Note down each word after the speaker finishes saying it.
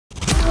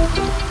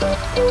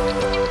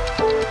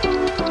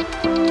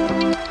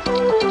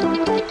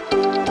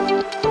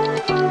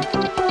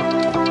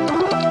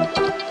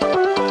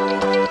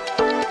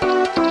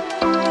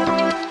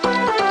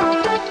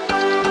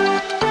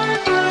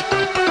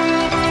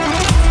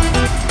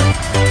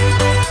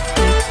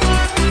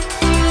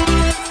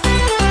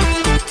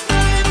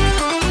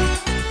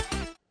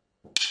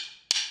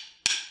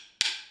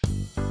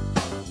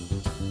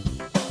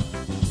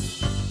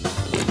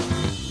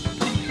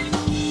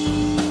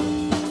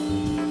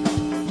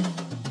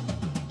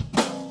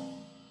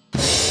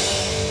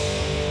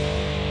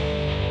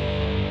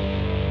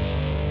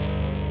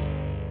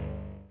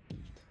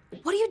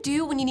What do you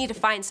do when you need to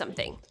find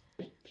something?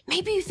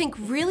 Maybe you think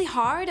really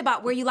hard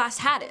about where you last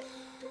had it.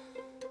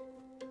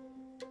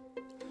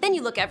 Then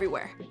you look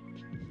everywhere.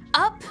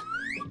 Up,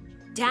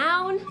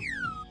 down,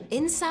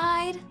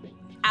 inside,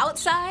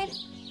 outside.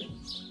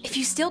 If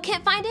you still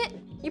can't find it,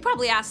 you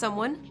probably ask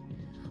someone,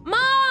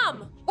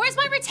 "Mom, where's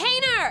my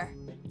retainer?"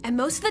 And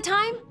most of the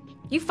time,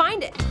 you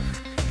find it.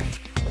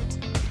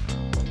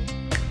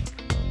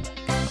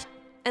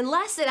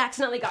 Unless it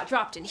accidentally got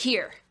dropped in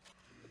here.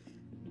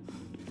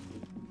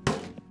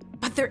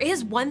 But there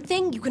is one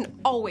thing you can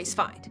always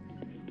find.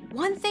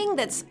 One thing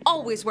that's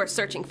always worth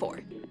searching for.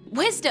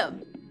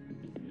 Wisdom.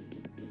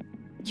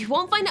 You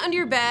won't find it under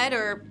your bed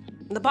or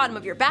the bottom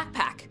of your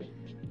backpack.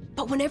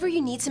 But whenever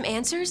you need some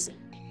answers,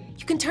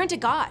 you can turn to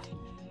God.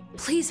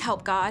 Please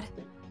help, God.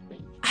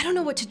 I don't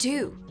know what to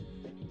do.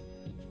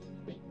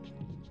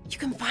 You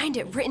can find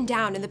it written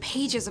down in the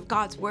pages of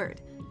God's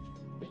Word.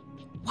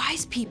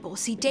 Wise people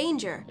see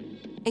danger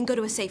and go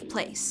to a safe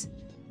place.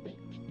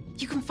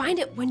 You can find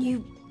it when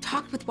you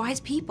talk with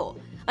wise people,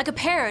 like a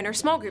parent or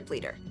small group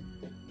leader.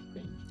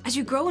 As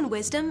you grow in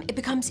wisdom, it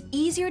becomes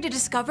easier to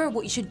discover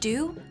what you should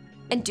do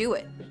and do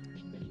it.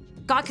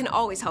 God can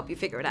always help you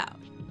figure it out.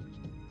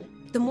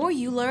 The more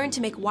you learn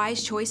to make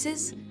wise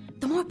choices,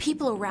 the more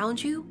people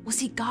around you will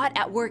see God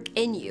at work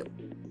in you.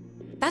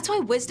 That's why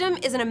wisdom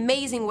is an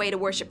amazing way to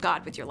worship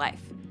God with your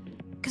life.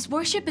 Because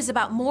worship is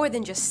about more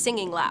than just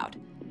singing loud.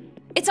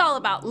 It's all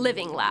about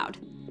living loud.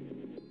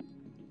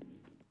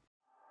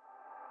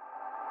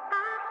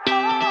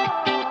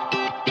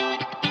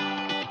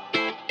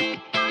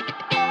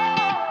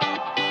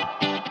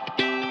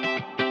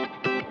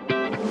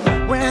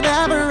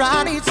 Whenever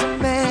I need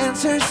some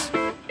answers,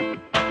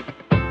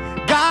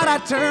 God, I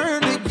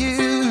turn to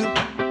you.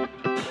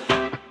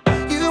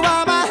 You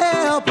are my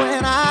help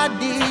when I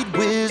need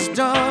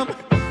wisdom.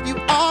 You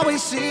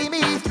always see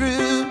me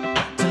through.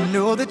 To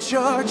know that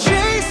you're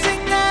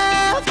chasing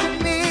after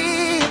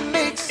me, it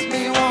makes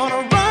me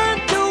wanna run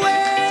to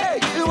where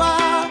you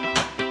are.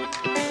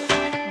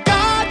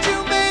 God,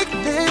 you make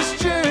this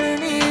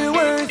journey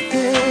worth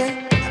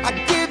it. I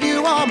give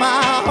you all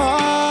my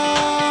heart.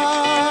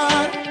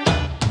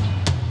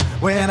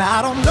 When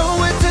I don't know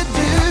what to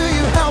do,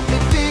 you help me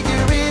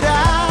figure it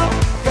out.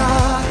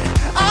 God,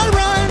 I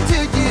run to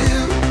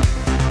you.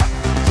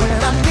 When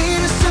I need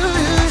a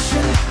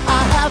solution,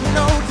 I have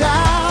no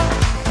doubt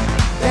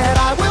that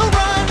I will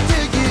run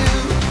to you.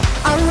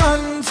 I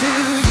run to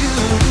you.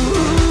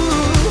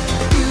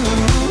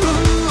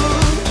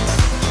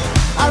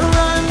 I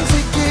run to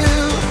you.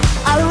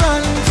 I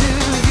run to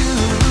you.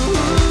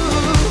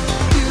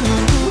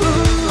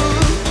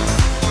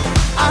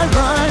 I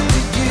run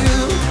to you.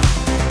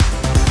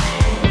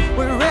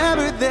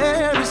 Wherever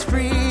there is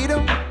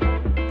freedom,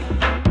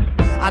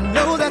 I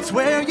know that's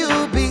where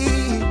you'll be.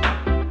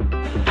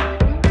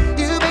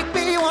 You make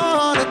me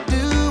wanna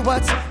do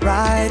what's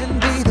right and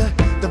be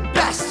the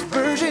best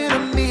version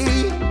of me.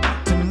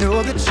 To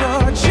know that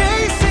you're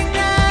chasing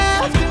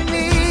after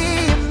me,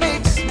 it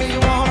makes me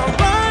wanna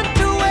run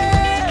to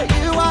where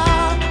you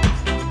are.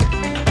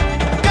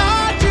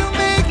 God, you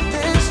make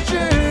this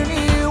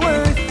journey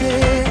worth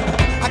it.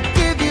 I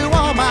give you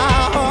all my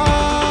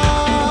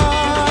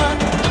heart.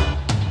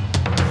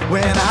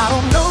 When I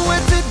don't know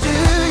what to do,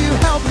 you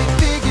help me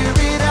figure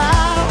it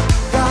out.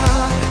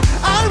 God,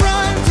 I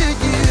run to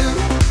you.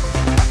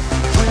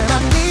 When I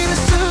need a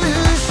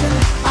solution,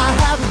 I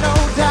have no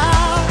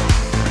doubt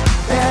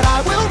that I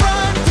will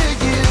run to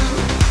you.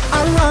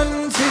 I run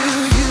to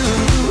you.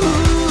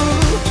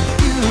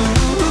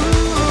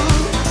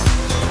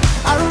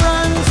 I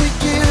run to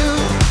you.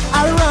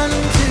 I run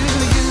to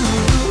you.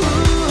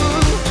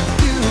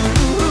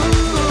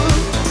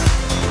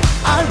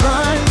 I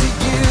run to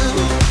you.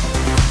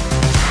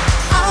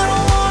 I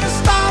don't wanna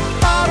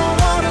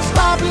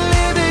stop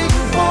living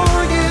for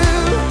you,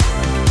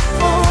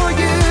 for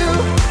you.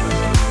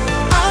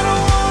 I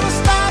don't wanna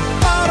stop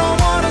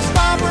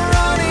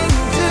running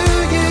to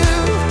you,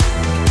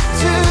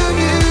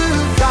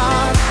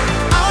 God.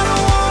 I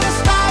don't wanna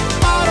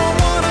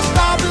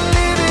stop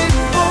living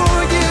for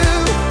you,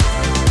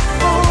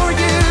 for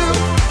you.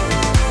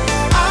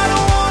 I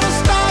don't wanna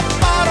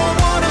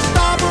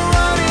stop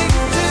running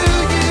to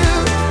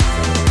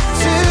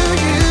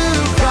you,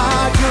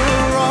 God.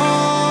 You're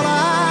all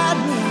I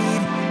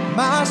need,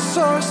 my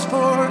source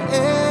for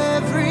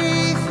everything.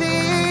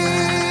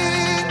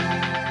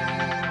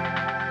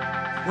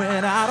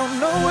 When I don't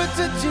know what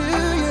to do,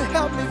 you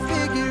help me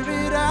figure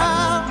it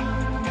out.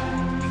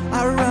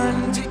 I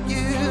run to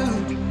you.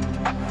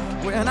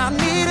 When I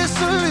need a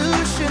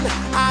solution,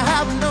 I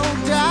have no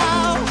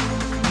doubt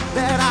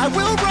that I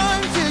will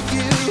run to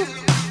you.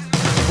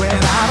 When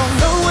I don't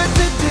know what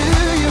to do,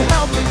 you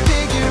help me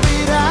figure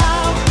it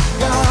out.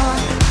 God,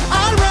 I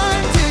run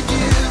to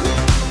you.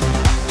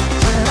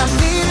 When I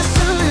need a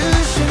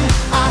solution,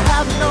 I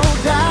have no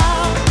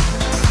doubt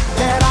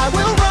that I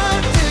will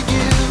run to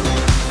you.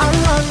 I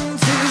run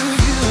to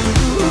you.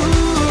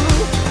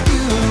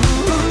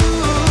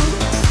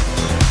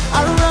 I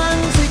run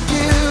to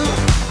you.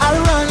 I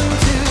run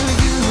to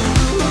you.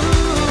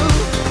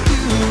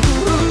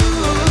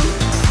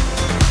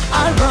 I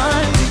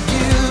run to you.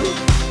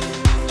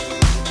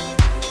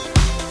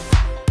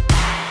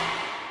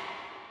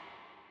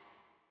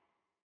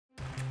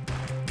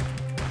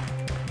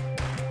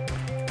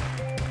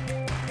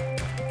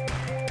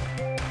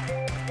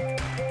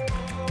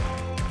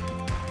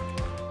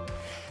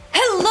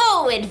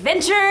 Hello,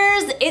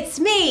 adventurers! It's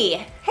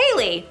me,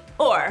 Haley,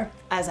 or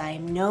as I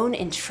am known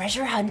in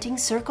treasure hunting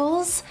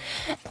circles,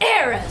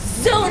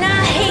 Arizona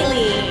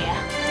Haley!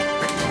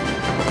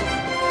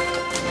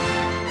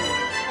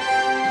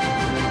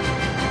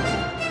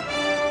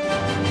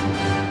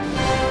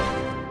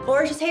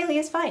 Or just Haley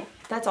is fine.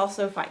 That's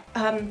also fine.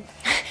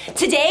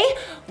 Today,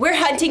 we're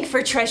hunting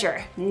for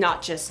treasure.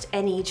 Not just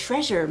any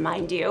treasure,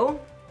 mind you.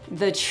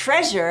 The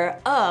treasure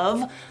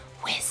of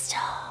wisdom.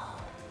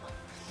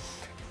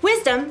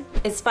 Wisdom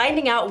is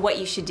finding out what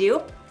you should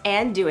do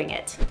and doing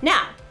it.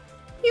 Now,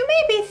 you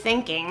may be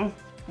thinking,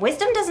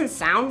 wisdom doesn't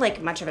sound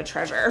like much of a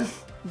treasure,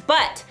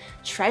 but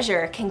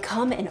treasure can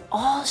come in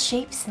all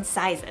shapes and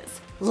sizes.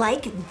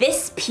 Like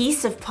this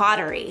piece of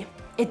pottery.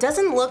 It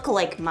doesn't look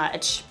like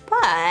much,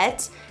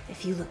 but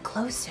if you look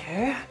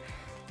closer,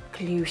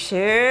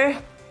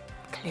 closest,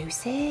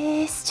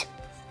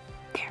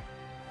 there.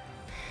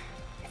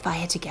 If I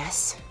had to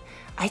guess,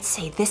 I'd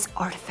say this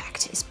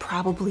artifact is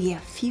probably a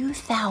few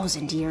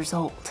thousand years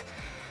old.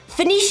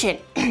 Phoenician,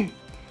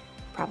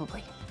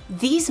 probably.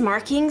 These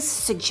markings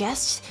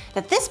suggest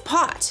that this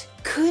pot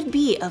could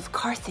be of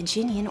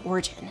Carthaginian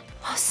origin.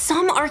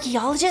 Some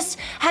archaeologists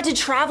had to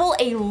travel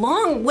a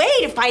long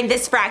way to find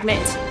this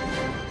fragment.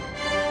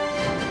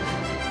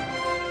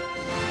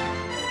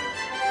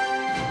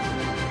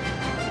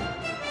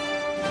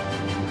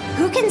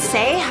 Who can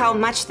say how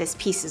much this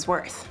piece is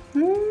worth?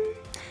 I'm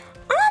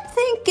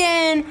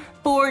thinking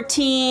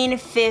 14,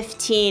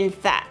 15,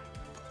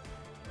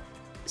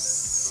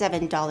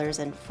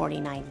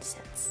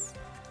 $7.49.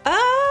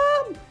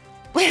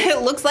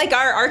 It looks like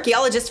our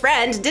archaeologist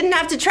friend didn't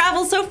have to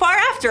travel so far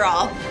after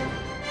all.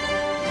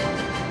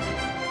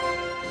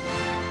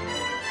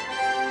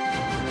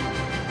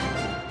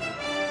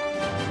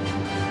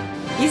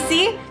 You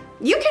see,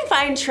 you can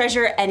find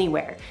treasure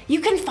anywhere. You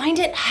can find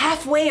it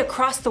halfway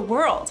across the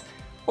world.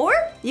 Or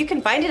you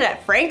can find it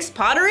at Frank's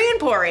Pottery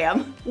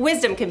Emporium.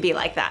 Wisdom can be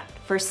like that.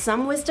 For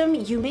some wisdom,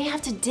 you may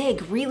have to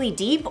dig really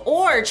deep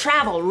or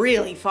travel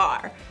really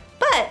far.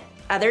 But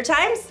other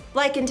times,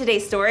 like in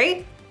today's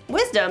story,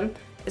 wisdom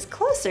is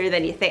closer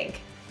than you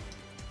think.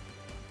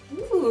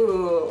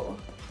 Ooh,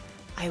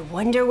 I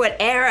wonder what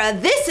era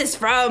this is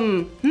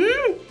from,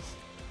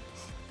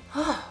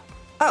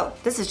 Oh,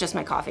 this is just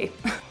my coffee.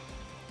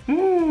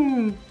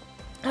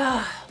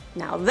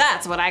 Now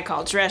that's what I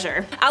call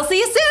treasure. I'll see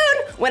you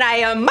soon when I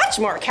am much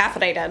more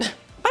caffeinated.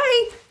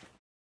 Bye.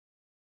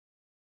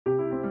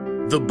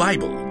 The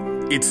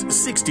Bible. It's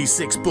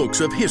 66 books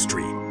of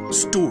history,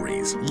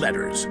 stories,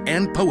 letters,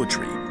 and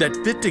poetry that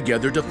fit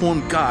together to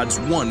form God's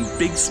one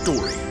big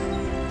story.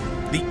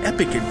 The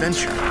epic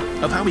adventure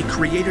of how He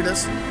created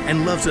us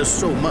and loves us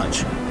so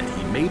much that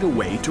He made a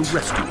way to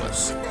rescue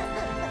us.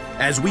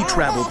 As we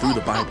travel through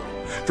the Bible,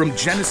 from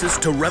Genesis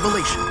to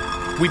Revelation,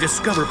 we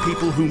discover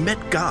people who met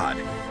God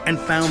and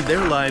found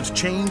their lives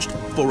changed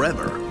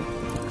forever.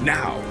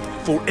 Now,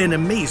 for an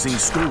amazing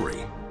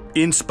story,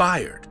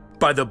 inspired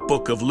by the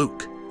book of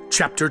Luke,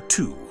 chapter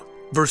 2,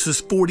 verses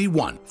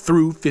 41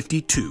 through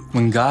 52.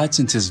 When God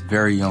sent His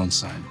very own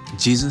Son,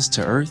 Jesus,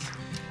 to earth,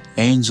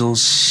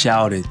 angels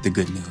shouted the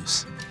good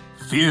news.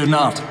 Fear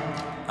not,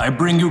 I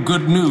bring you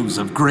good news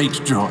of great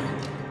joy.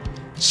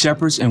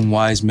 Shepherds and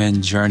wise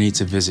men journeyed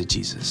to visit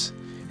Jesus,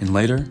 and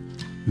later,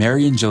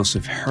 Mary and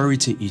Joseph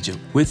hurried to Egypt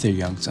with their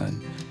young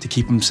son to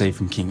keep him safe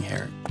from King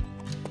Herod.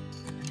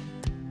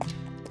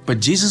 But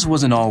Jesus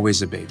wasn't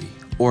always a baby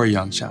or a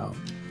young child.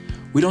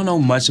 We don't know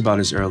much about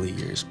his early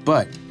years,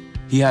 but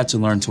he had to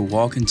learn to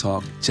walk and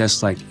talk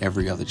just like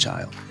every other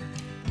child.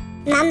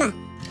 Mama.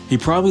 He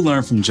probably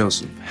learned from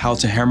Joseph how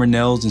to hammer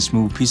nails and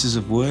smooth pieces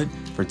of wood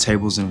for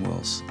tables and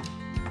wheels.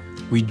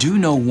 We do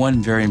know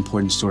one very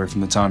important story from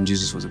the time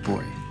Jesus was a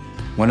boy.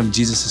 One of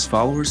Jesus'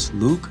 followers,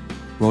 Luke,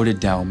 wrote it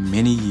down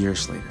many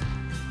years later.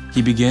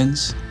 He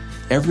begins,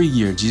 every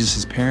year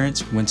Jesus'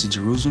 parents went to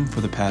Jerusalem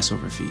for the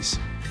Passover feast.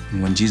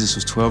 And when Jesus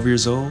was 12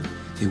 years old,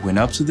 they went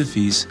up to the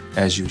feast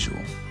as usual.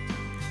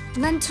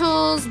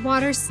 Lentils,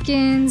 water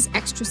skins,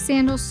 extra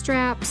sandal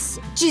straps.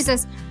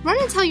 Jesus, run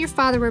and tell your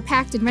father we're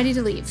packed and ready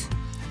to leave.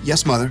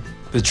 Yes, Mother.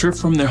 The trip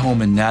from their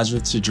home in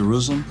Nazareth to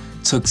Jerusalem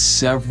took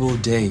several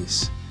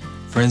days.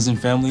 Friends and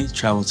family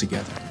traveled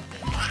together.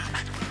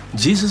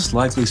 Jesus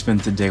likely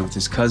spent the day with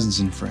his cousins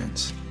and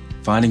friends,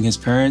 finding his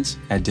parents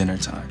at dinner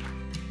time.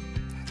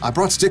 I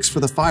brought sticks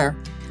for the fire.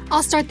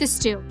 I'll start this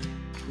stew.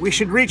 We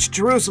should reach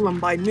Jerusalem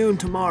by noon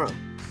tomorrow.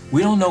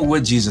 We don't know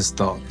what Jesus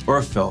thought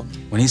or felt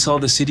when he saw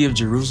the city of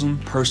Jerusalem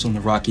perched on the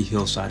rocky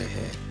hillside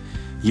ahead.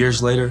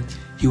 Years later,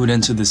 he would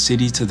enter the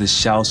city to the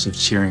shouts of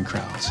cheering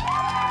crowds.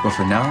 But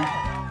for now,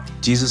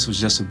 Jesus was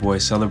just a boy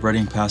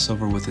celebrating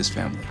Passover with his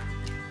family.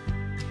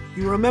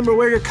 You remember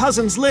where your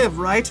cousins live,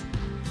 right?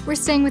 We're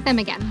staying with them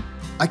again.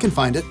 I can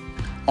find it.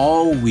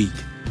 All week,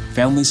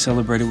 families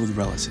celebrated with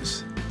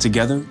relatives.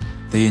 Together,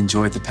 they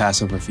enjoyed the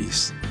Passover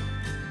feast.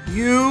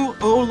 You,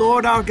 O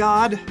Lord our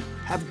God,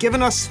 have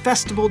given us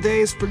festival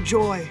days for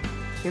joy,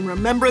 in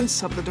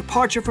remembrance of the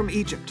departure from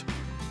Egypt.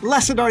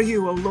 Blessed are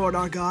you, O Lord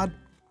our God.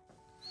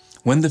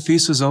 When the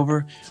feast was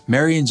over,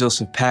 Mary and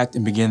Joseph packed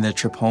and began their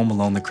trip home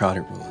along the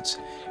crowded roads.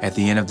 At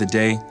the end of the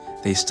day,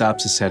 they stopped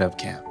to set up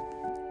camp.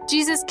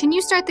 Jesus, can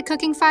you start the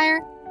cooking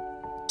fire?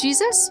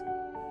 Jesus?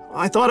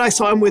 I thought I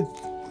saw him with...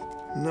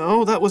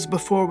 No, that was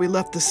before we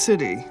left the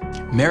city.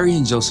 Mary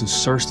and Joseph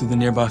searched through the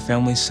nearby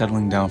families,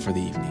 settling down for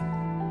the evening.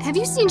 Have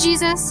you seen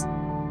Jesus?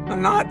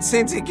 Not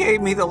since he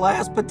gave me the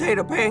last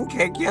potato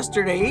pancake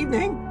yesterday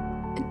evening.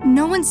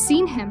 No one's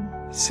seen him.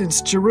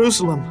 Since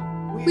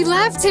Jerusalem. We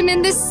left him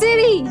in the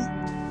city.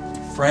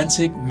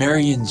 Frantic,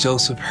 Mary and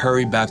Joseph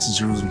hurried back to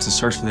Jerusalem to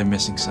search for their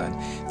missing son.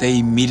 They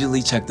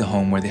immediately checked the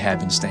home where they had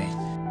been staying.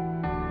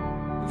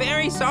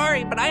 Very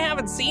sorry, but I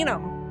haven't seen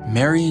him.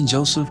 Mary and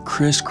Joseph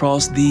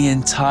crisscrossed the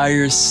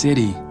entire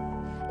city.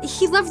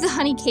 He loved the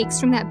honey cakes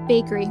from that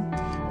bakery.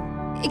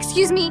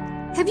 Excuse me,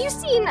 have you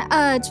seen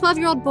a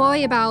 12-year-old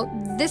boy about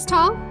this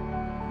tall?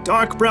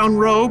 Dark brown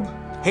robe.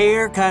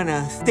 Hair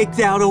kinda sticks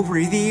out over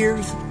his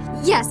ears.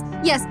 Yes,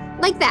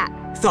 like that.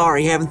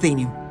 Sorry, haven't seen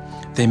him.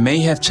 They may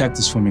have checked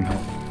the swimming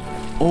hole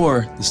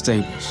or the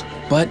stables,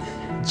 but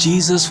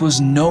Jesus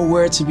was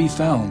nowhere to be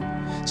found.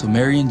 So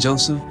Mary and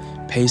Joseph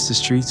paced the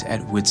streets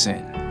at wit's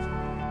end.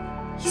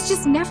 He's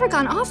just never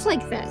gone off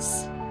like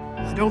this.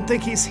 I don't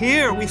think he's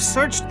here. We've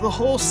searched the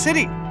whole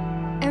city.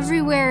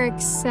 Everywhere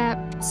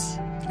except...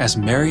 As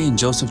Mary and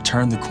Joseph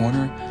turned the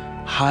corner,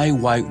 high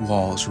white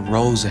walls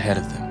rose ahead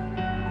of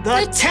them.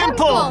 The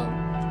temple!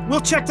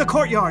 We'll check the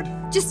courtyard.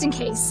 Just in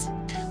case.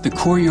 The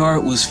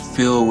courtyard was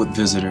filled with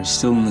visitors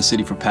still in the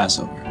city for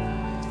Passover.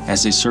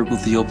 As they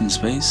circled the open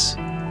space,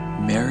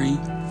 Mary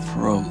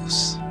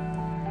froze.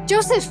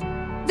 Joseph,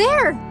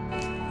 there!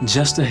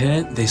 Just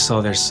ahead, they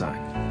saw their son.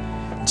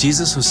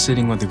 Jesus was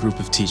sitting with a group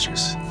of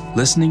teachers,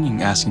 listening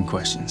and asking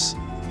questions.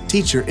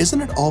 Teacher,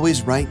 isn't it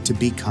always right to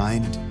be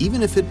kind,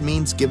 even if it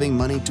means giving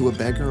money to a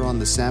beggar on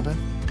the Sabbath?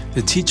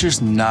 The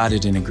teachers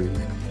nodded in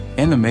agreement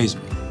and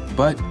amazement,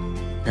 but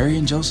Mary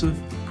and Joseph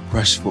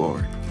rushed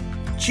forward.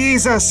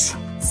 Jesus!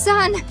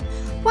 Son,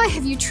 why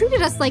have you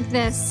treated us like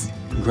this?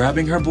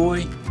 Grabbing her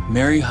boy,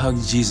 Mary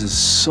hugged Jesus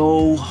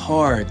so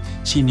hard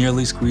she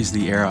nearly squeezed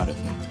the air out of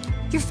him.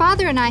 Your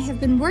father and I have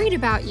been worried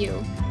about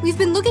you. We've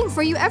been looking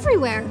for you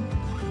everywhere.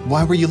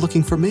 Why were you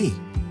looking for me?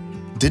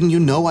 Didn't you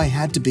know I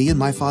had to be in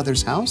my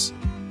father's house?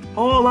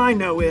 All I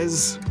know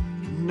is,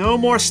 no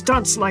more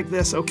stunts like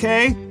this,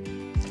 okay?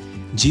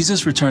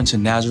 Jesus returned to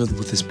Nazareth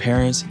with his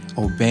parents,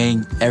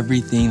 obeying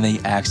everything they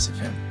asked of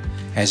him.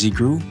 As he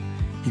grew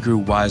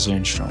wiser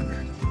and stronger.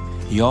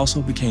 He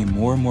also became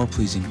more and more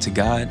pleasing to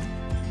God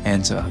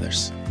and to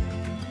others.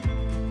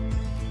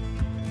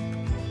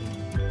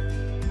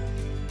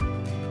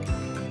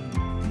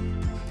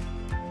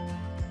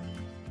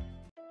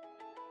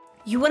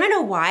 You want to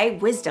know why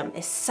wisdom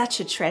is such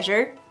a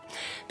treasure?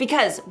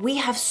 Because we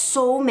have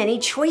so many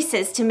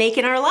choices to make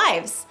in our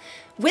lives.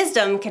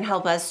 Wisdom can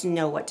help us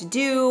know what to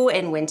do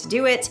and when to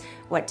do it,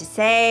 what to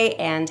say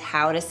and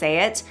how to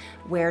say it,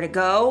 where to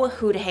go,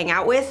 who to hang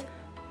out with,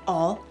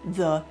 all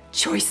the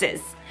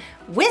choices.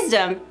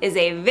 Wisdom is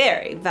a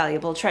very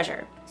valuable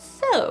treasure.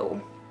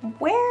 So,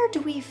 where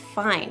do we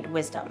find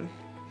wisdom?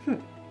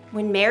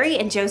 When Mary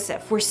and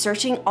Joseph were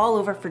searching all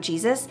over for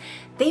Jesus,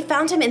 they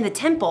found him in the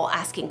temple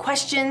asking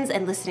questions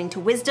and listening to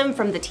wisdom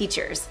from the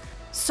teachers.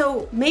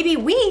 So maybe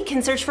we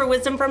can search for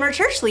wisdom from our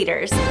church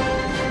leaders.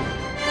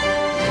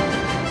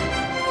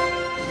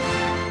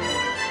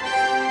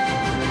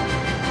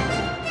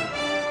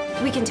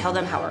 We can tell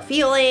them how we're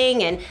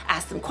feeling and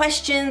ask them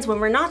questions when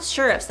we're not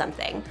sure of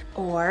something.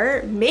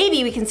 Or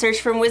maybe we can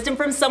search for wisdom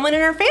from someone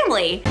in our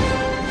family.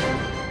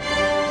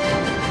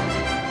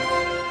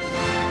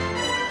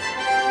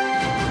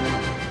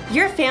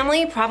 Your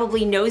family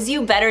probably knows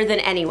you better than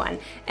anyone,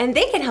 and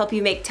they can help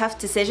you make tough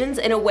decisions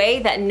in a way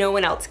that no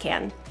one else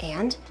can.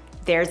 And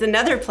there's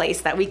another place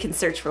that we can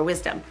search for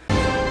wisdom.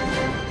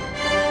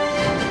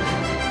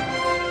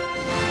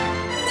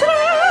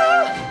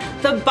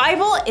 Ta-da! The The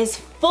Bible is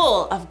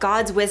full of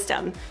God's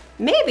wisdom.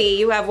 Maybe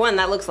you have one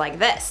that looks like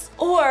this.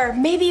 Or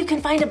maybe you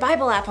can find a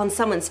Bible app on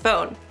someone's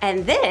phone,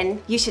 and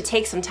then you should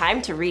take some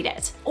time to read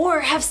it. Or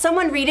have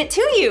someone read it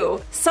to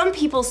you. Some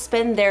people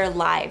spend their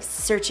lives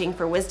searching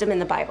for wisdom in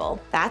the Bible.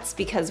 That's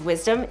because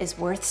wisdom is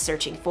worth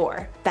searching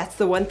for. That's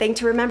the one thing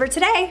to remember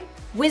today.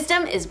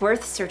 Wisdom is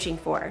worth searching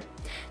for.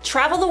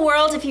 Travel the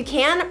world if you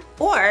can,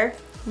 or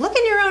look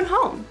in your own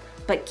home.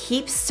 But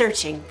keep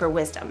searching for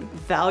wisdom.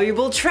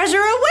 Valuable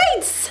treasure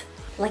awaits!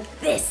 Like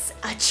this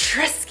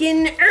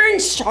Etruscan urn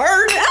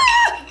shard.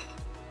 Ah!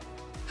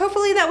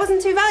 Hopefully that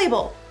wasn't too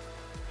valuable.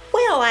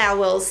 Well, I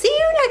will see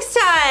you next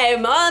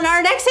time on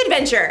our next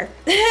adventure.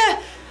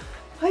 I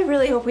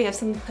really hope we have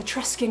some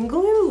Etruscan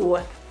glue.